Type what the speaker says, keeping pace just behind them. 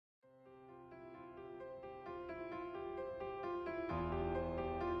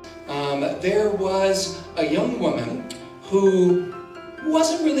there was a young woman who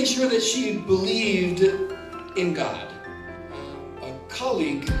wasn't really sure that she believed in God. A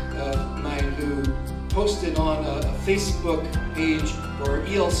colleague of mine who posted on a Facebook page for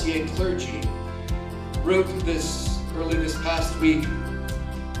ELCA clergy wrote this early this past week,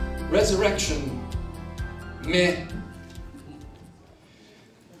 "Resurrection, meh."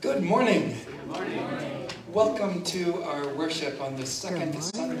 Good morning. Good morning. Welcome to our worship on the second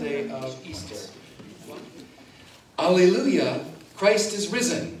Sunday of Easter. Alleluia, Christ is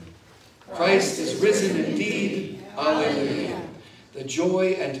risen. Christ is risen indeed. Alleluia. The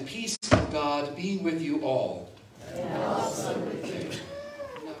joy and peace of God be with you all. And also with you.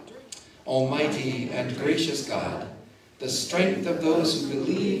 Almighty and gracious God, the strength of those who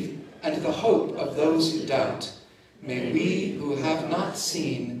believe and the hope of those who doubt, may we who have not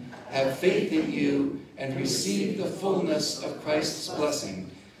seen have faith in you and receive the fullness of Christ's blessing,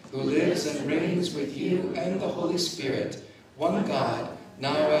 who lives and reigns with you and the Holy Spirit, one God,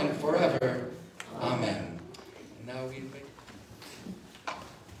 now and forever. Amen. Now we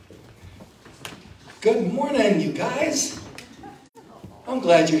Good morning, you guys. I'm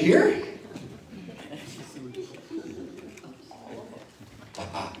glad you're here.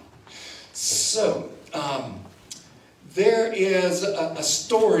 So, there is a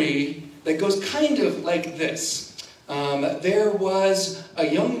story that goes kind of like this. There was a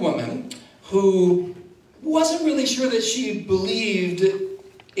young woman who wasn't really sure that she believed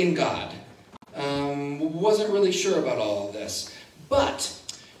in God. Wasn't really sure about all of this. But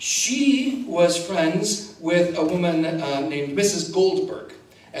she was friends with a woman named Mrs. Goldberg.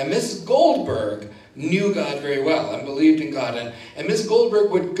 And Mrs. Goldberg knew God very well and believed in God. And Mrs. Goldberg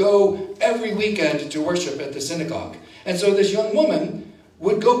would go every weekend to worship at the synagogue. And so this young woman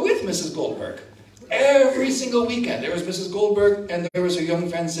would go with Mrs. Goldberg every single weekend. There was Mrs. Goldberg and there was her young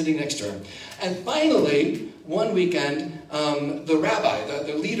friend sitting next to her. And finally, one weekend, the rabbi,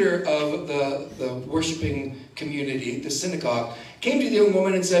 the leader of the worshiping community, the synagogue, came to the young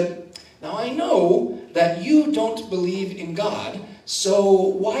woman and said, "Now I know that you don't believe in God, so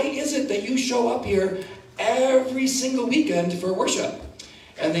why is it that you show up here every single weekend for worship?"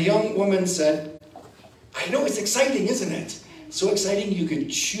 And the young woman said, "I know, it's exciting, isn't it? So exciting you could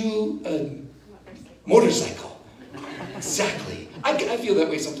chew a motorcycle." Exactly. I feel that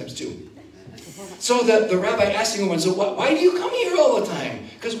way sometimes too. So the rabbi asked the woman, "So why do you come here all the time?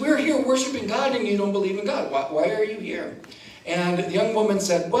 Because we're here worshiping God and you don't believe in God. Why are you here?" And the young woman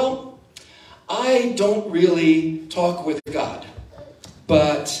said, "Well, I don't really talk with God,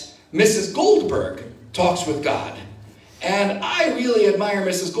 but Mrs. Goldberg talks with God. And I really admire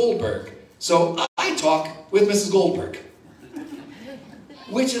Mrs. Goldberg, so I talk with Mrs. Goldberg."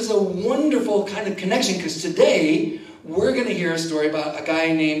 Which is a wonderful kind of connection, because today we're going to hear a story about a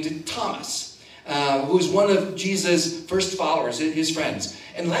guy named Thomas, who's one of Jesus' first followers, his friends.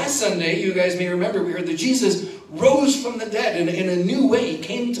 And last Sunday, you guys may remember, we heard that Jesus rose from the dead in a new way. He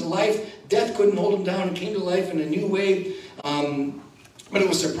came to life. Death couldn't hold him down. He came to life in a new way. But it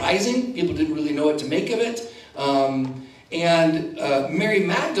was surprising. People didn't really know what to make of it. And Mary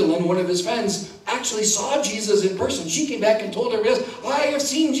Magdalene, one of his friends, actually saw Jesus in person. She came back and told everybody else, "I have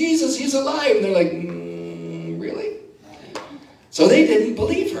seen Jesus, he's alive." And they're like, "Really?" So they didn't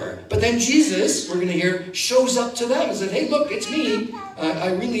believe her. But then Jesus, we're going to hear, shows up to them and said, "Hey, look, it's me.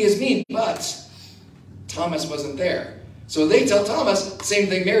 I really is me." But Thomas wasn't there. So they tell Thomas, same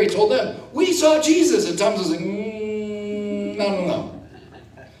thing Mary told them, "We saw Jesus." And Thomas was like, no.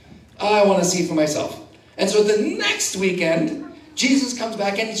 I want to see for myself. And so the next weekend, Jesus comes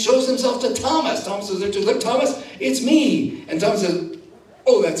back and he shows himself to Thomas. Thomas says, "Look, Thomas, it's me." And Thomas says,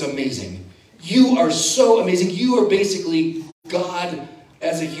 "Oh, that's amazing. You are so amazing. You are basically God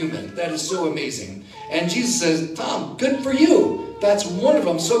as a human. That is so amazing." And Jesus says, "Tom, good for you. That's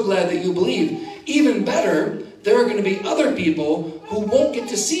wonderful. I'm so glad that you believe. Even better, there are going to be other people who won't get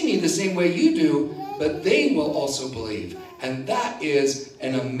to see me the same way you do, but they will also believe." And that is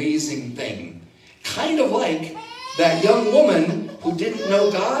an amazing thing. Kind of like that young woman who didn't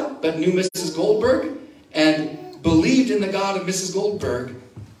know God, but knew Mrs. Goldberg, and believed in the God of Mrs. Goldberg,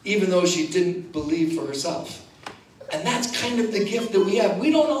 even though she didn't believe for herself. And that's kind of the gift that we have. We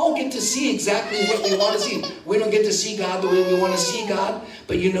don't all get to see exactly what we want to see. We don't get to see God the way we want to see God.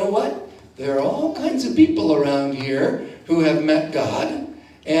 But you know what? There are all kinds of people around here who have met God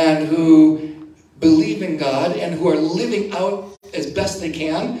and who believe in God and who are living out as best they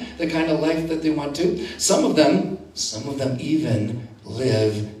can the kind of life that they want to. Some of them even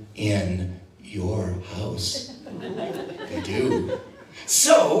live in your house. They do.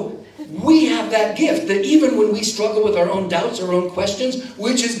 So we have that gift that even when we struggle with our own doubts, our own questions,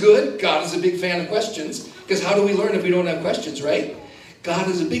 which is good. God is a big fan of questions, because how do we learn if we don't have questions, right? God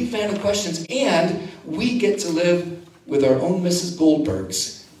is a big fan of questions, and we get to live with our own Mrs.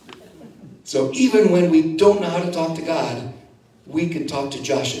 Goldbergs. So even when we don't know how to talk to God, we can talk to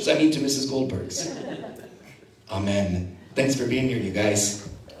Mrs. Goldbergs. Amen. Thanks for being here, you guys.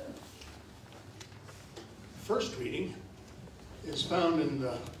 First reading is found in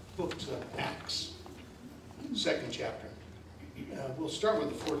the book of Acts, 2nd chapter. We'll start with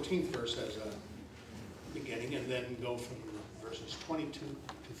the 14th verse as a beginning and then go from verses 22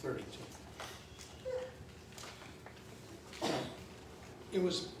 to 32. It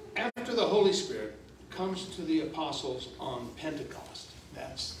was after the Holy Spirit comes to the apostles on Pentecost.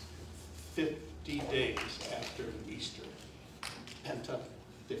 That's 50 days after Easter. Penta,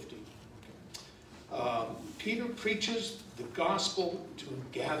 50. Peter preaches the gospel to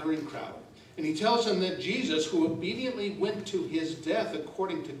a gathering crowd. And he tells them that Jesus, who obediently went to his death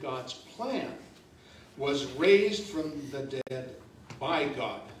according to God's plan, was raised from the dead by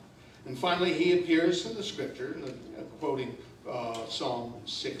God. And finally, he appears in the scripture, quoting Psalm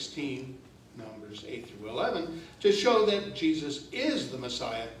 16, Numbers 8 through 11, to show that Jesus is the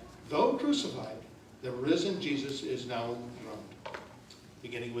Messiah, though crucified. The risen Jesus is now enthroned.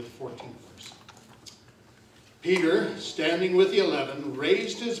 Beginning with the 14th verse. Peter, standing with the 11,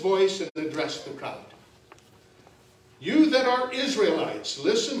 raised his voice and addressed the crowd. You that are Israelites,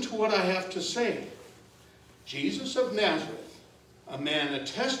 listen to what I have to say. Jesus of Nazareth, a man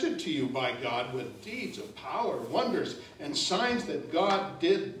attested to you by God with deeds of power, wonders, and signs that God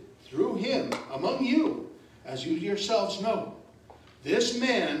did through him among you, as you yourselves know. This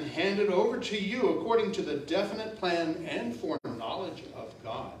man handed over to you according to the definite plan and foreknowledge of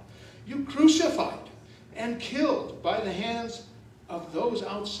God. You crucified and killed by the hands of those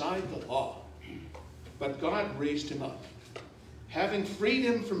outside the law. But God raised him up, having freed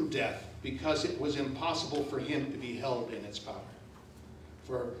him from death, because it was impossible for him to be held in its power.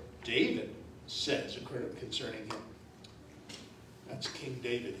 For David says concerning him, that's King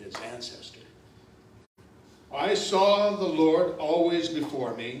David, his ancestor, I saw the Lord always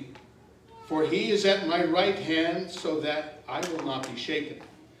before me, for he is at my right hand, so that I will not be shaken.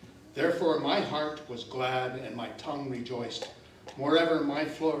 Therefore my heart was glad and my tongue rejoiced. Moreover, my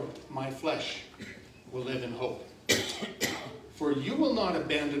flesh will live in hope. For you will not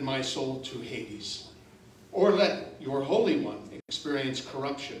abandon my soul to Hades, or let your Holy One experience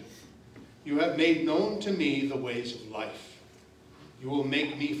corruption. You have made known to me the ways of life. You will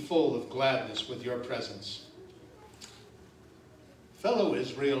make me full of gladness with your presence. Fellow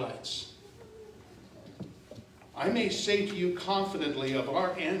Israelites, I may say to you confidently of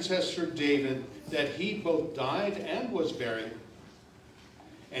our ancestor David that he both died and was buried,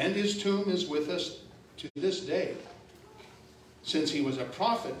 and his tomb is with us to this day. Since he was a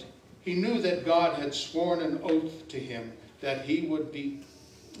prophet, he knew that God had sworn an oath to him that he would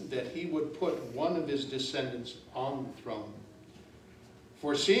put one of his descendants on the throne.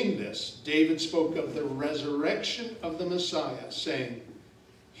 Foreseeing this, David spoke of the resurrection of the Messiah, saying,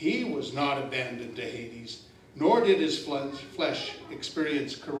 he was not abandoned to Hades, nor did his flesh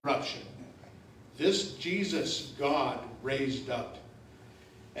experience corruption. This Jesus God raised up,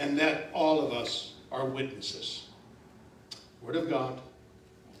 and that all of us are witnesses. Word of God,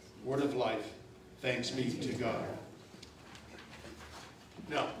 word of life, thanks be to God.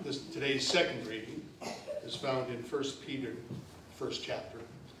 Now, today's second reading is found in 1 Peter, 1st chapter,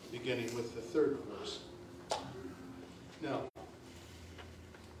 beginning with the 3rd verse. Now,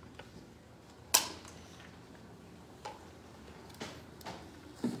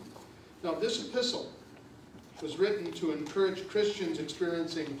 this epistle was written to encourage Christians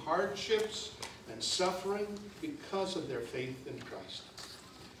experiencing hardships and suffering because of their faith in Christ.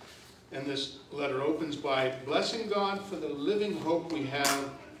 And this letter opens by blessing God for the living hope we have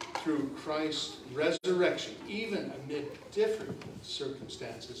through Christ's resurrection, even amid different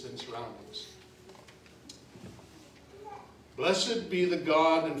circumstances and surroundings. Blessed be the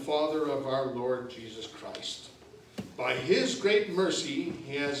God and Father of our Lord Jesus Christ. By his great mercy,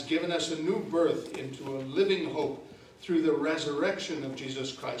 he has given us a new birth into a living hope through the resurrection of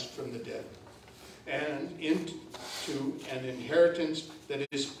Jesus Christ from the dead, and into an inheritance that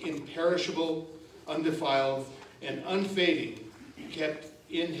is imperishable, undefiled, and unfading, kept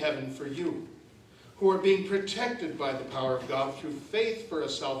in heaven for you, who are being protected by the power of God through faith for a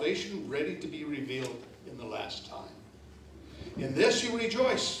salvation ready to be revealed in the last time. In this you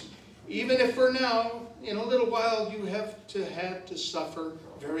rejoice, even if for now, in a little while, you have had to suffer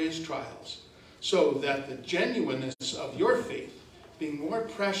various trials, so that the genuineness of your faith, being more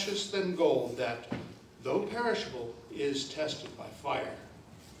precious than gold that, though perishable, is tested by fire.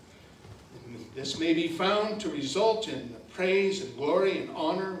 This may be found to result in praise and glory and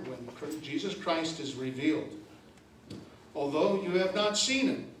honor when Jesus Christ is revealed. Although you have not seen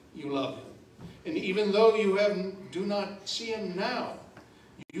him, you love him. And even though you do not see him now,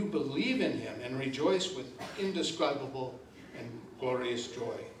 you believe in him and rejoice with indescribable and glorious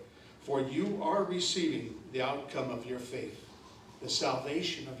joy. For you are receiving the outcome of your faith, the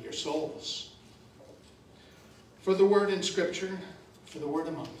salvation of your souls. For the word in Scripture, for the word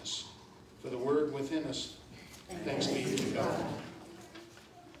among us, for the word within us, thanks be to God.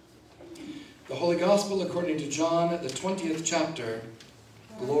 The Holy Gospel according to John, the 20th chapter.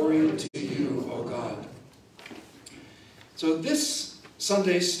 Glory to you, O God. So this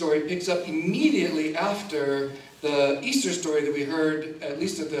Sunday's story picks up immediately after the Easter story that we heard, at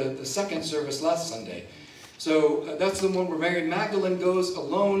least at the second service last Sunday. So that's the one where Mary Magdalene goes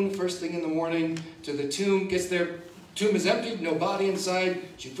alone first thing in the morning to the tomb, gets there, tomb is empty, no body inside.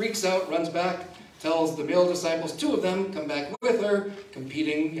 She freaks out, runs back, tells the male disciples, 2 of them come back with her,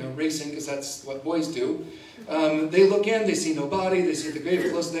 competing, racing, because that's what boys do. They look in, they see no body, they see the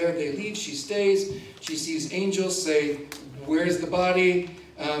grave close there, they leave, she stays. She sees angels say, where's the body?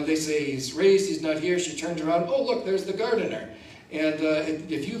 They say, he's raised, he's not here. She turns around, oh look, there's the gardener. And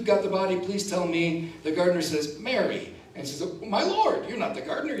if you've got the body, please tell me. The gardener says, Mary. And she says, oh, my Lord, you're not the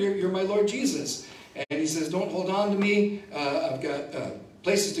gardener, you're my Lord Jesus. And he says, don't hold on to me, I've got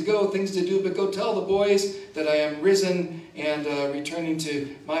places to go, things to do, but go tell the boys that I am risen and returning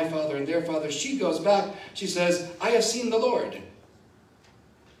to my Father and their Father. She goes back, she says, I have seen the Lord.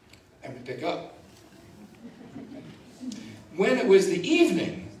 And we pick up. When it was the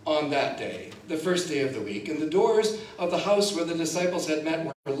evening on that day, the first day of the week, and the doors of the house where the disciples had met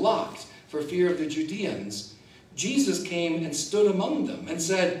were locked for fear of the Judeans, Jesus came and stood among them and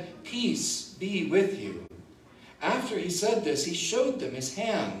said, peace be with you. After he said this, he showed them his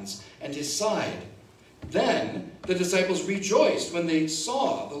hands and his side. Then the disciples rejoiced when they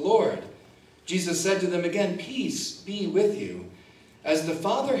saw the Lord. Jesus said to them again, peace be with you. As the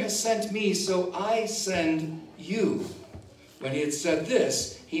Father has sent me, so I send you. When he had said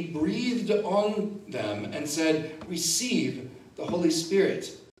this, he breathed on them and said, receive the Holy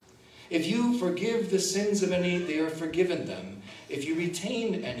Spirit. If you forgive the sins of any, they are forgiven them. If you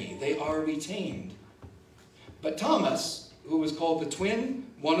retain any, they are retained. But Thomas, who was called the twin,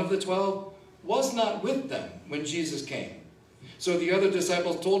 one of the 12, was not with them when Jesus came. So the other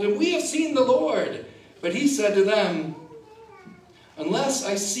disciples told him, we have seen the Lord. But he said to them, unless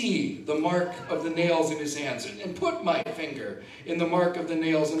I see the mark of the nails in his hands, and put my finger in the mark of the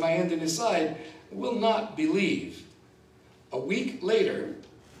nails and my hand in his side, I will not believe. A week later,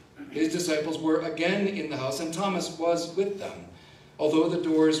 his disciples were again in the house, and Thomas was with them. Although the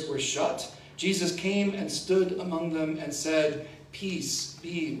doors were shut, Jesus came and stood among them and said, peace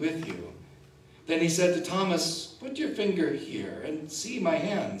be with you. Then he said to Thomas, put your finger here and see my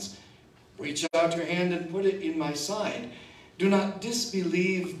hands. Reach out your hand and put it in my side. Do not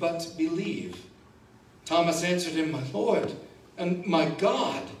disbelieve, but believe. Thomas answered him, my Lord and my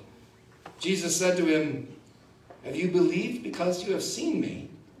God. Jesus said to him, have you believed because you have seen me?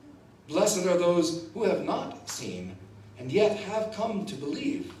 Blessed are those who have not seen and yet have come to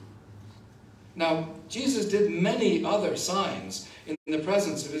believe. Now, Jesus did many other signs in the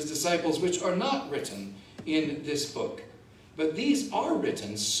presence of his disciples which are not written in this book. But these are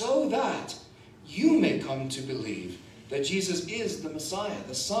written so that you may come to believe that Jesus is the Messiah,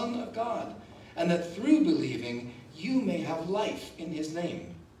 the Son of God, and that through believing you may have life in his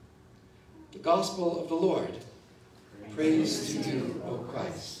name. The Gospel of the Lord. Praise to you, O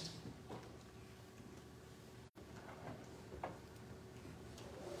Christ.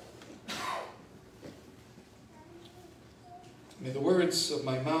 May the words of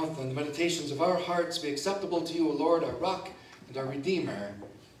my mouth and the meditations of our hearts be acceptable to you, O Lord, our rock and our Redeemer.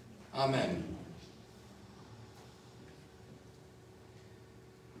 Amen.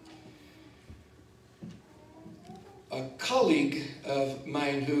 A colleague of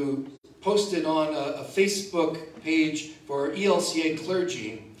mine who posted on a Facebook page for ELCA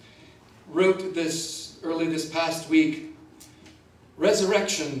clergy wrote this early this past week,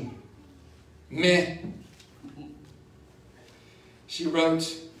 resurrection, meh. She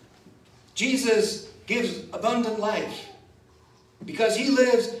wrote, Jesus gives abundant life. Because he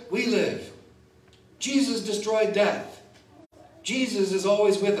lives, we live. Jesus destroyed death. Jesus is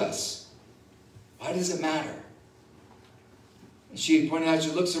always with us. Why does it matter? She pointed out,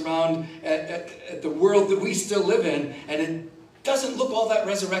 she looks around at the world that we still live in, and it doesn't look all that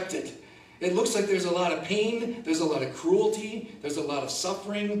resurrected. It looks like there's a lot of pain, there's a lot of cruelty, there's a lot of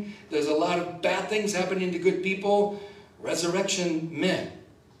suffering, there's a lot of bad things happening to good people. Resurrection, meh.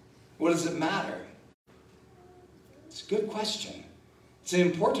 What does it matter? It's a good question. It's an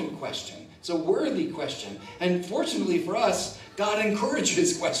important question. It's a worthy question. And fortunately for us, God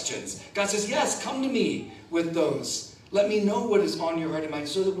encourages questions. God says, yes, come to me with those. Let me know what is on your heart and mind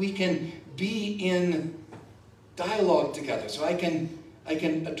so that we can be in dialogue together. So I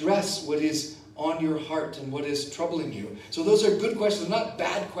can address what is on your heart and what is troubling you. So those are good questions, not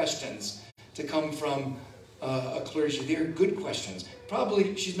bad questions to come from a clergy. They are good questions.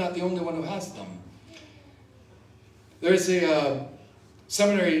 Probably she's not the only one who has them. There's a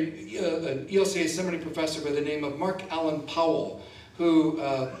seminary, an ELCA seminary professor by the name of Mark Allen Powell, who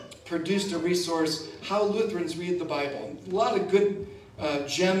produced a resource, How Lutherans Read the Bible. A lot of good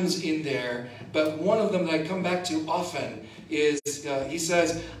gems in there, but one of them that I come back to often is, he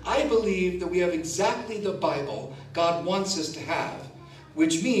says, I believe that we have exactly the Bible God wants us to have,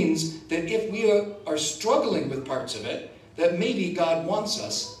 which means that if we are struggling with parts of it, that maybe God wants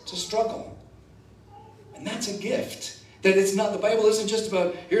us to struggle. And that's a gift. That it's not, the Bible isn't just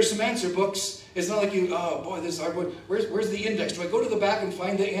about, here's some answer books. It's not like you, oh boy, this is hard. Where's the index? Do I go to the back and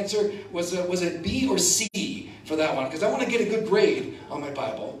find the answer? Was it B or C for that one? Because I want to get a good grade on my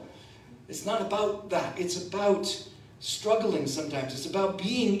Bible. It's not about that. It's about struggling sometimes. It's about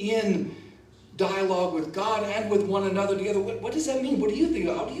being in dialogue with God and with one another together. What does that mean? What do you think?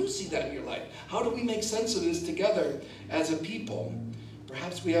 How do you see that in your life? How do we make sense of this together as a people?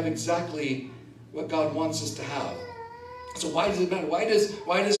 Perhaps we have exactly what God wants us to have. So why does it matter? Why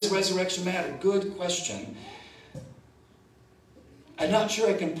does resurrection matter? Good question. I'm not sure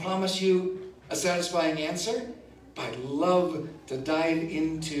I can promise you a satisfying answer, but I'd love to dive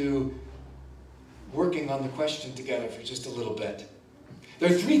into working on the question together for just a little bit.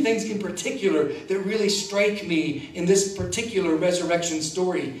 There are three things in particular that really strike me in this particular resurrection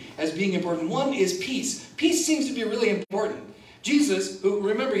story as being important. One is peace. Peace seems to be really important. Jesus, who,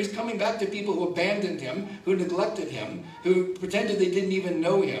 remember, he's coming back to people who abandoned him, who neglected him, who pretended they didn't even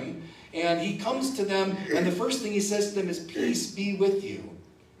know him. And he comes to them, and the first thing he says to them is, peace be with you.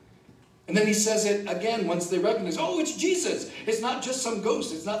 And then he says it again once they recognize, oh, it's Jesus. It's not just some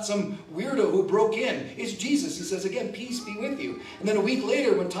ghost. It's not some weirdo who broke in. It's Jesus. He says again, peace be with you. And then a week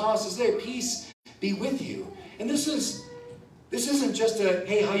later when Thomas is there, peace be with you. And this isn't just a,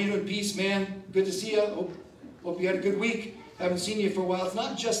 hey, how you doing? Peace, man. Good to see you. Hope you had a good week. Haven't seen you for a while. It's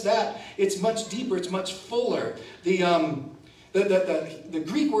not just that. It's much deeper. It's much fuller. The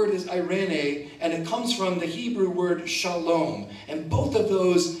Greek word is irene, and it comes from the Hebrew word shalom. And both of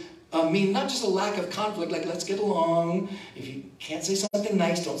those mean not just a lack of conflict, like let's get along. If you can't say something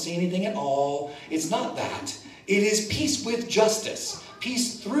nice, don't say anything at all. It's not that. It is peace with justice.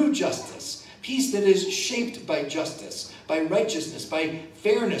 Peace through justice. Peace that is shaped by justice, by righteousness, by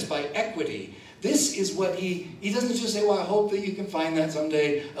fairness, by equity. This is what he doesn't just say, well, I hope that you can find that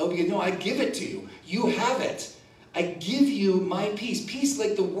someday. No, I give it to you. You have it. I give you my peace. Peace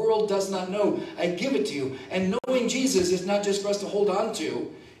like the world does not know. I give it to you. And knowing Jesus is not just for us to hold on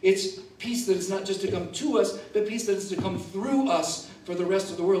to. It's peace that is not just to come to us, but peace that is to come through us for the rest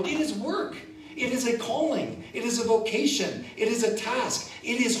of the world. It is work. It is a calling. It is a vocation. It is a task.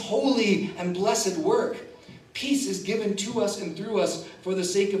 It is holy and blessed work. Peace is given to us and through us for the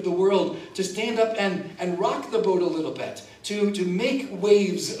sake of the world, to stand up and rock the boat a little bit, to make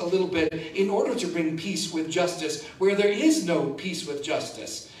waves a little bit in order to bring peace with justice where there is no peace with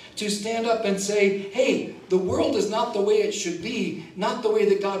justice. To stand up and say, hey, the world is not the way it should be, not the way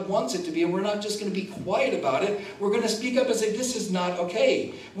that God wants it to be, and we're not just going to be quiet about it. We're going to speak up and say, this is not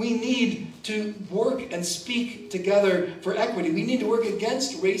okay. We need to work and speak together for equity. We need to work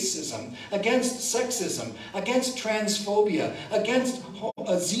against racism, against sexism, against transphobia, against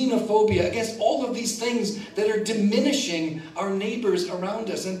xenophobia, against all of these things that are diminishing our neighbors around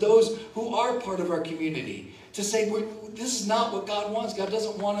us and those who are part of our community. To say, this is not what God wants. God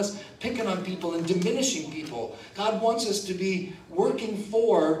doesn't want us picking on people and diminishing people. God wants us to be working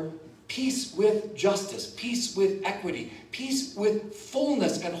for peace with justice, peace with equity, peace with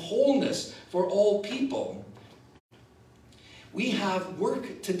fullness and wholeness for all people. We have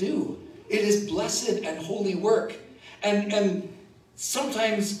work to do. It is blessed and holy work. And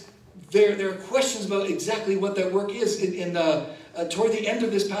sometimes there are questions about exactly what that work is. Toward the end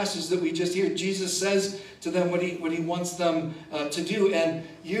of this passage that we just heard, Jesus says to them what he wants them to do. And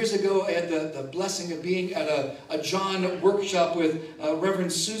years ago, I had the blessing of being at a John workshop with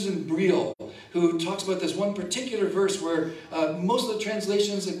Reverend Susan Briel, who talks about this one particular verse where most of the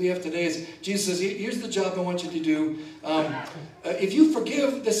translations that we have today is Jesus says, here's the job I want you to do. If you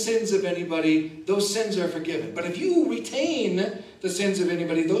forgive the sins of anybody, those sins are forgiven. But if you retain the sins of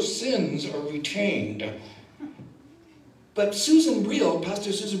anybody, those sins are retained. But Pastor Susan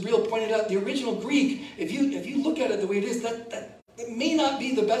Briel pointed out the original Greek, if you look at it the way it is, that may not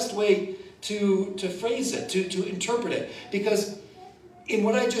be the best way to phrase it, to interpret it. Because in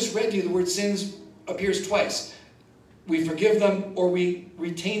what I just read to you, the word sins appears twice. We forgive them or we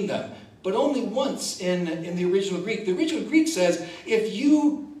retain them. But only once in the original Greek. The original Greek says, if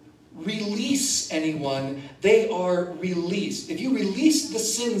you release anyone, they are released. If you release the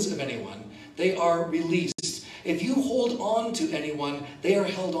sins of anyone, they are released. If you hold on to anyone, they are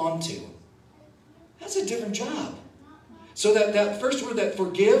held on to. That's a different job. So that first word, that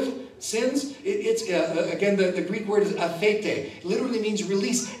forgive sins, it's again, the Greek word is aphete. It literally means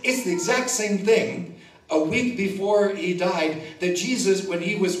release. It's the exact same thing a week before he died that Jesus, when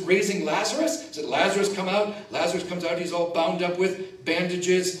he was raising Lazarus, said, Lazarus, come out. Lazarus comes out. He's all bound up with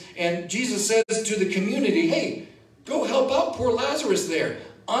bandages. And Jesus says to the community, hey, go help out poor Lazarus there.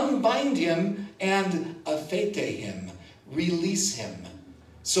 Unbind him and aphete him. Release him.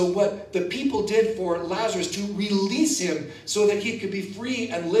 So what the people did for Lazarus to release him so that he could be free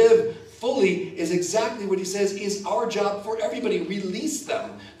and live fully is exactly what he says is our job for everybody. Release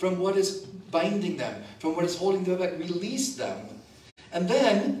them from what is binding them, from what is holding them back. Release them. And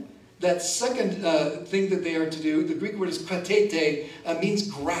then that second thing that they are to do, the Greek word is kratete,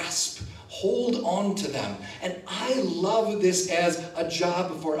 means grasp. Hold on to them. And I love this as a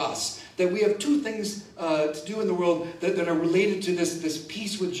job for us. That we have two things to do in the world that are related to this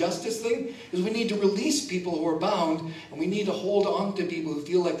peace with justice thing. Is we need to release people who are bound, and we need to hold on to people who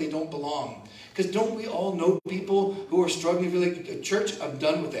feel like they don't belong. Because don't we all know people who are struggling, feel like, church, I'm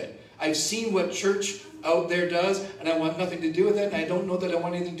done with it. I've seen what church out there does, and I want nothing to do with it, and I don't know that I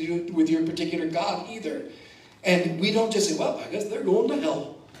want anything to do with your particular God either. And we don't just say, well, I guess they're going to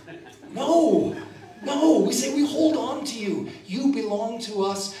hell. No, we say we hold on to you. You belong to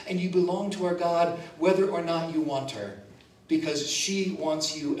us and you belong to our God whether or not you want her. Because she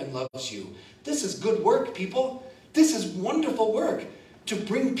wants you and loves you. This is good work, people. This is wonderful work. To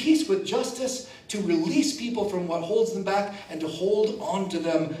bring peace with justice, to release people from what holds them back, and to hold on to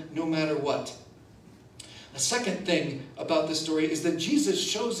them no matter what. A second thing about this story is that Jesus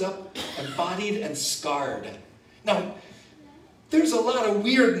shows up embodied and scarred. Now, there's a lot of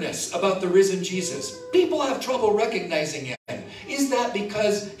weirdness about the risen Jesus. People have trouble recognizing him. Is that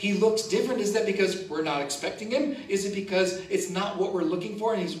because he looks different? Is that because we're not expecting him? Is it because it's not what we're looking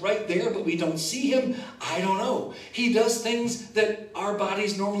for and he's right there but we don't see him? I don't know. He does things that our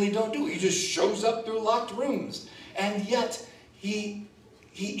bodies normally don't do. He just shows up through locked rooms. And yet he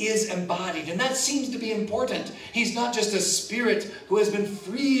is embodied, and that seems to be important. He's not just a spirit who has been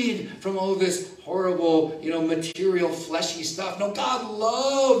freed from all of this horrible, material, fleshy stuff. No, God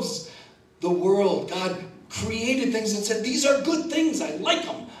loves the world. God created things and said, these are good things. I like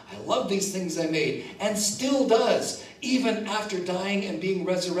them. I love these things I made, and still does. Even after dying and being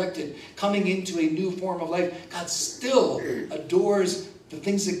resurrected, coming into a new form of life, God still adores the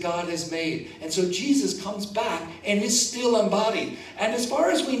things that God has made. And so Jesus comes back and is still embodied. And as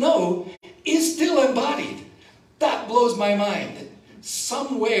far as we know, is still embodied. That blows my mind.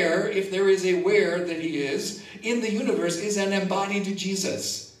 Somewhere, if there is a where that he is, in the universe is an embodied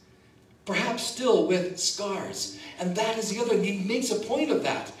Jesus. Perhaps still with scars. And that is the other thing. He makes a point of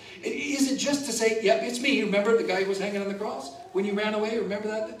that. Is it just to say, yeah, it's me. Remember the guy who was hanging on the cross when you ran away? Remember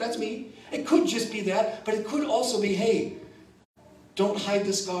that? That's me. It could just be that, but it could also be, hey, don't hide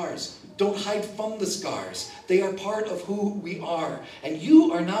the scars. Don't hide from the scars. They are part of who we are. And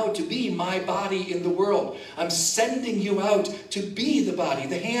you are now to be my body in the world. I'm sending you out to be the body,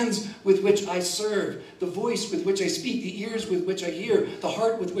 the hands with which I serve, the voice with which I speak, the ears with which I hear, the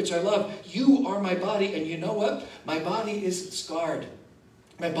heart with which I love. You are my body, and you know what? My body is scarred.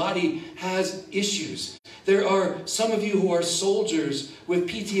 My body has issues. There are some of you who are soldiers with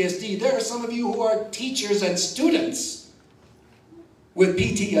PTSD. There are some of you who are teachers and students with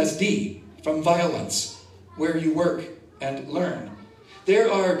PTSD from violence, where you work and learn. There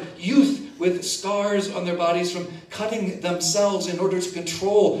are youth with scars on their bodies from cutting themselves in order to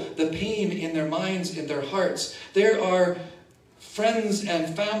control the pain in their minds, in their hearts. There are friends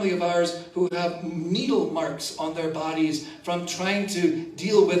and family of ours who have needle marks on their bodies from trying to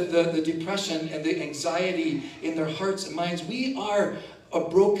deal with the depression and the anxiety in their hearts and minds. We are a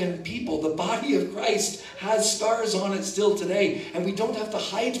broken people. The body of Christ has scars on it still today, and we don't have to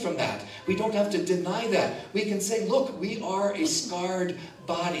hide from that. We don't have to deny that. We can say, look, we are a scarred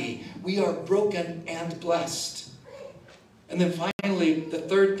body. We are broken and blessed. And then finally, the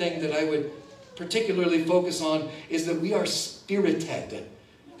third thing that I would particularly focus on is that we are spirited.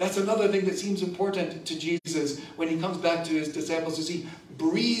 That's another thing that seems important to Jesus when he comes back to his disciples, is he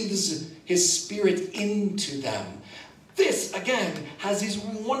breathes his spirit into them. This, again, has these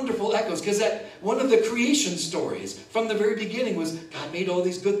wonderful echoes, because that one of the creation stories from the very beginning was God made all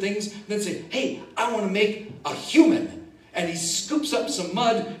these good things, and then say, hey, I want to make a human. And he scoops up some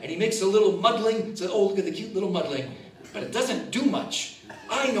mud, and he makes a little mudling. Says, oh, look at the cute little mudling. But it doesn't do much.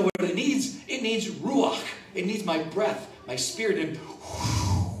 I know what it needs. It needs ruach. It needs my breath, my spirit, and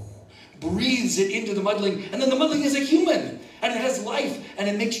breathes it into the mudling. And then the mudling is a human. And it has life, and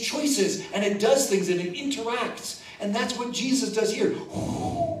it makes choices, and it does things, and it interacts. And that's what Jesus does here.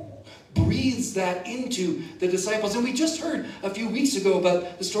 Breathes that into the disciples. And we just heard a few weeks ago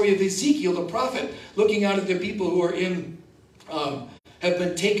about the story of Ezekiel, the prophet, looking out at the people who are have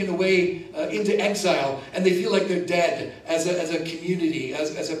been taken away into exile, and they feel like they're dead as a community,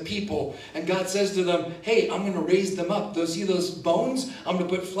 as a people. And God says to them, hey, I'm going to raise them up. See those bones? I'm going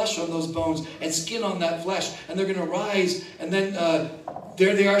to put flesh on those bones and skin on that flesh, and they're going to rise. And then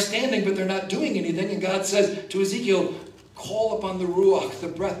there they are standing, but they're not doing anything. And God says to Ezekiel, call upon the ruach, the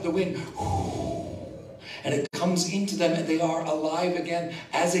breath, the wind. And it comes into them, and they are alive again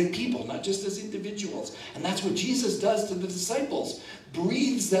as a people, not just as individuals. And that's what Jesus does to the disciples.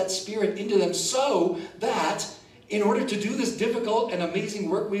 Breathes that spirit into them so that in order to do this difficult and amazing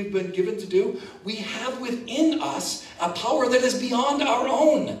work we've been given to do, we have within us a power that is beyond our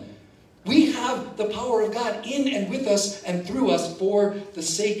own. We have the power of God in and with us and through us for the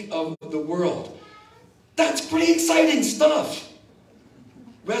sake of the world. That's pretty exciting stuff.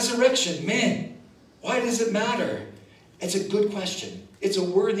 Resurrection, man, why does it matter? It's a good question. It's a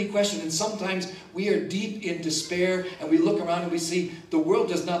worthy question. And sometimes we are deep in despair and we look around and we see the world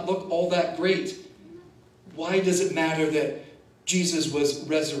does not look all that great. Why does it matter that Jesus was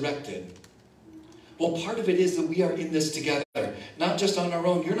resurrected? Well, part of it is that we are in this together, not just on our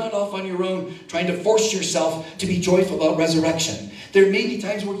own. You're not off on your own trying to force yourself to be joyful about resurrection. There may be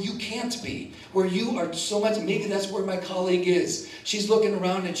times where you can't be, where you are so much, maybe that's where my colleague is. She's looking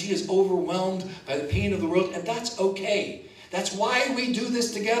around and she is overwhelmed by the pain of the world, and that's okay. That's why we do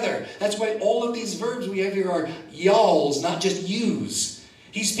this together. That's why all of these verbs we have here are y'alls, not just yous.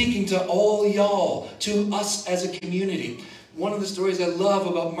 He's speaking to all y'all, to us as a community. One of the stories I love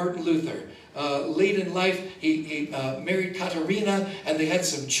about Martin Luther, late in life, he married Katerina, and they had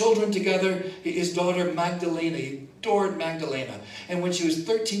some children together. His daughter Magdalena, he adored Magdalena. And when she was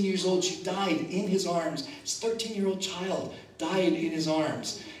 13 years old, she died in his arms. His 13-year-old child died in his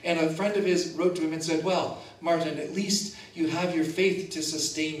arms. And a friend of his wrote to him and said, well, Martin, at least you have your faith to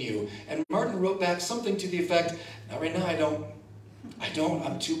sustain you. And Martin wrote back something to the effect, now right now I don't,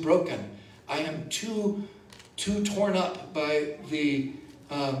 I'm too broken. I am too torn up by the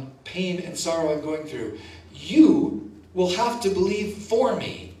pain and sorrow I'm going through. You will have to believe for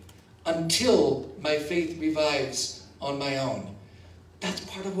me until my faith revives on my own. That's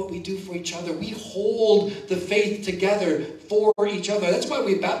part of what we do for each other. We hold the faith together for each other. That's why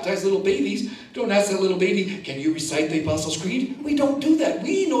we baptize little babies. Don't ask that little baby, can you recite the Apostles' Creed? We don't do that.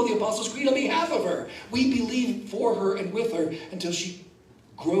 We know the Apostles' Creed on behalf of her. We believe for her and with her until she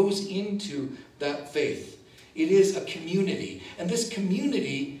grows into that faith. It is a community. And this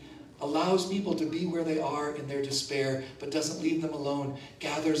community allows people to be where they are in their despair, but doesn't leave them alone,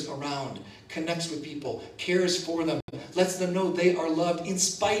 gathers around, connects with people, cares for them, lets them know they are loved in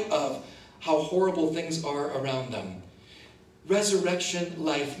spite of how horrible things are around them. Resurrection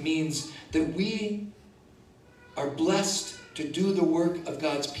life means that we are blessed to do the work of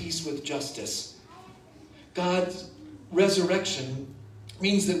God's peace with justice. God's resurrection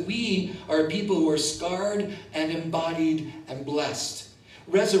means that we are people who are scarred and embodied and blessed.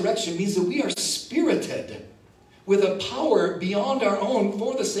 Resurrection means that we are spirited with a power beyond our own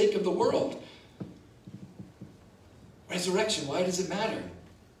for the sake of the world. Resurrection, why does it matter?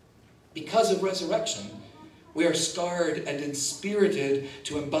 Because of resurrection, we are scarred and inspirited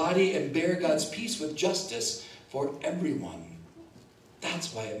to embody and bear God's peace with justice for everyone.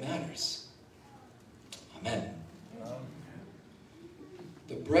 That's why it matters. Amen.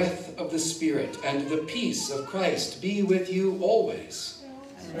 The breath of the Spirit and the peace of Christ be with you always.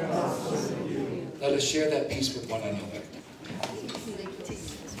 And also with you. Let us share that peace with one another.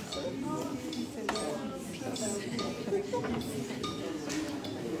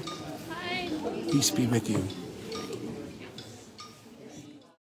 Peace be with you.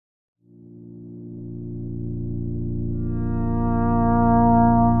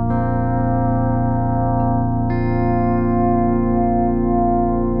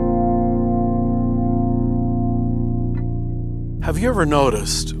 Have you ever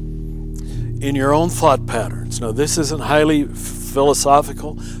noticed in your own thought patterns, now this isn't highly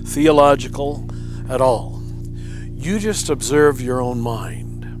philosophical, theological at all, you just observe your own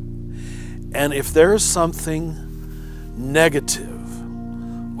mind. And if there's something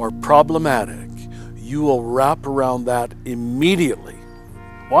negative or problematic, you will wrap around that immediately.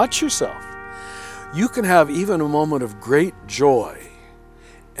 Watch yourself. You can have even a moment of great joy,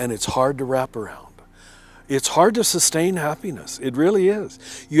 and it's hard to wrap around. It's hard to sustain happiness. It really is.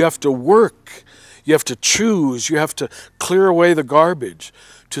 You have to work. You have to choose. You have to clear away the garbage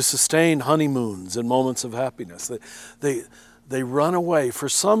to sustain honeymoons and moments of happiness. They run away for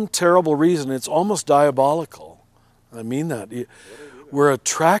some terrible reason. It's almost diabolical. I mean that. We're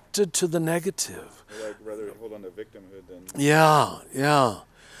attracted to the negative. Like rather hold on to victimhood than... Yeah.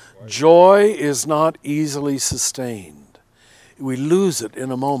 Joy is not easily sustained. We lose it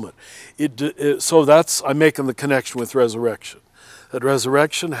in a moment. So I'm making the connection with resurrection. That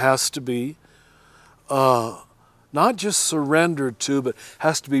resurrection has to be not just surrendered to, but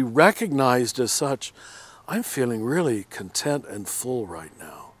has to be recognized as such. I'm feeling really content and full right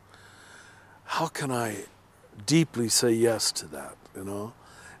now. How can I deeply say yes to that, and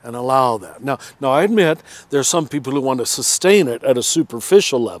allow that? Now I admit there's some people who want to sustain it at a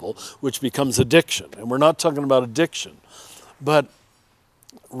superficial level, which becomes addiction. And we're not talking about addiction. But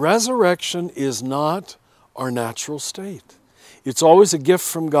resurrection is not our natural state. It's always a gift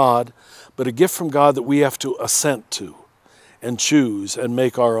from God, but a gift from God that we have to assent to and choose and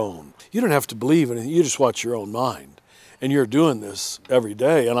make our own. You don't have to believe anything. You just watch your own mind. And you're doing this every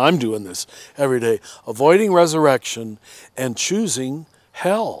day, and I'm doing this every day, avoiding resurrection and choosing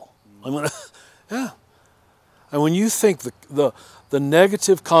hell. Yeah. And when you think the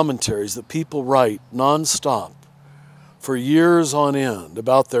negative commentaries that people write nonstop for years on end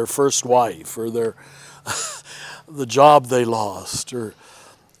about their first wife or the job they lost, or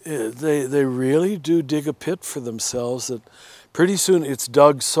they really do dig a pit for themselves that pretty soon it's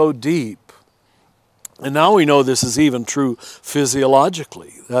dug so deep. And now we know this is even true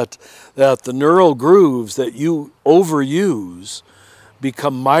physiologically, that the neural grooves that you overuse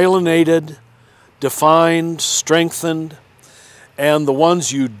become myelinated, defined, strengthened, and the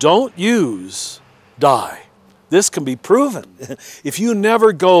ones you don't use die. This can be proven. If you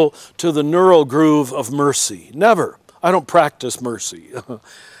never go to the neural groove of mercy, never. I don't practice mercy.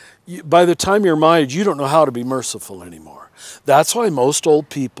 By the time you're my age, you don't know how to be merciful anymore. That's why most old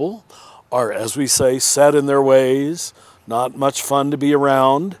people are, as we say, set in their ways, not much fun to be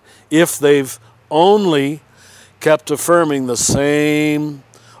around, if they've only kept affirming the same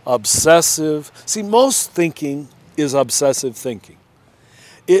obsessive. See, most thinking is obsessive thinking.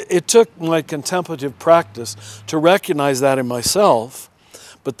 It took my contemplative practice to recognize that in myself,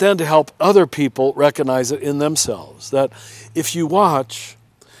 but then to help other people recognize it in themselves. That if you watch,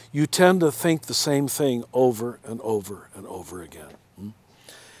 you tend to think the same thing over and over and over again.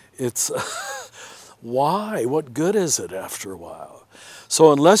 It's why? What good is it after a while?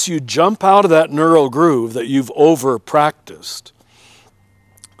 So unless you jump out of that neural groove that you've over-practiced,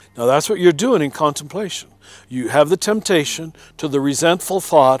 now that's what you're doing in contemplation. You have the temptation to the resentful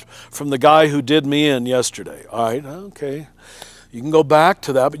thought from the guy who did me in yesterday. All right, okay. You can go back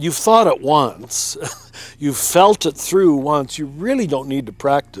to that, but you've thought it once. You've felt it through once. You really don't need to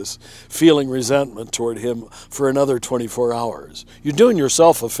practice feeling resentment toward him for another 24 hours. You're doing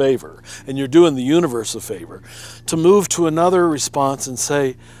yourself a favor, and you're doing the universe a favor, to move to another response and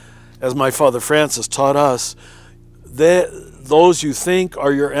say, as my Father Francis taught us, those you think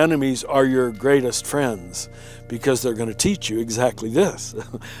are your enemies are your greatest friends, because they're going to teach you exactly this,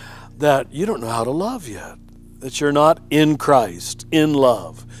 that you don't know how to love yet, that you're not in Christ, in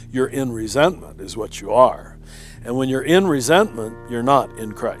love. You're in resentment is what you are. And when you're in resentment, you're not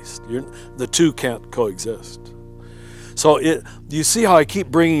in Christ. The two can't coexist. So you see how I keep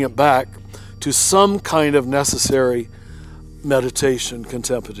bringing it back to some kind of necessary meditation,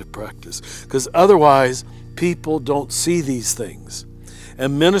 contemplative practice, because otherwise people don't see these things.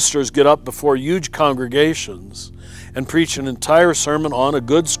 And ministers get up before huge congregations and preach an entire sermon on a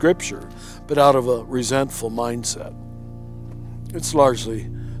good scripture, but out of a resentful mindset. It's largely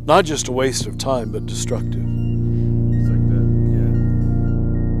not just a waste of time, but destructive.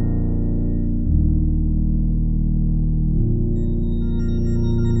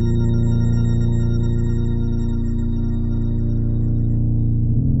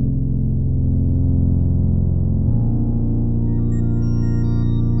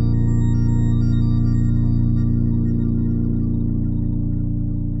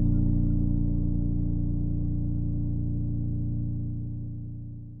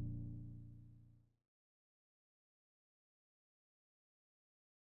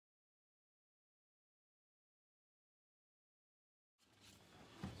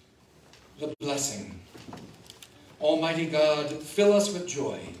 the blessing. Almighty God, fill us with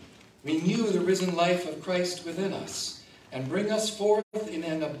joy. Renew the risen life of Christ within us, and bring forth in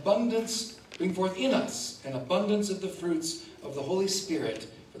us an abundance of the fruits of the Holy Spirit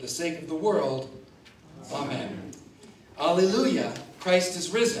for the sake of the world. Amen. Alleluia, Christ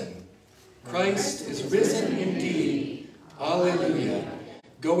is risen. Christ is risen indeed. Alleluia.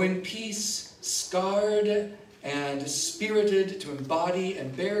 Go in peace, scarred and spirited to embody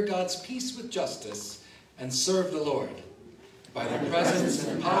and bear God's peace with justice and serve the Lord. By the presence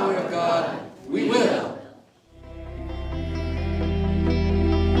and power of God,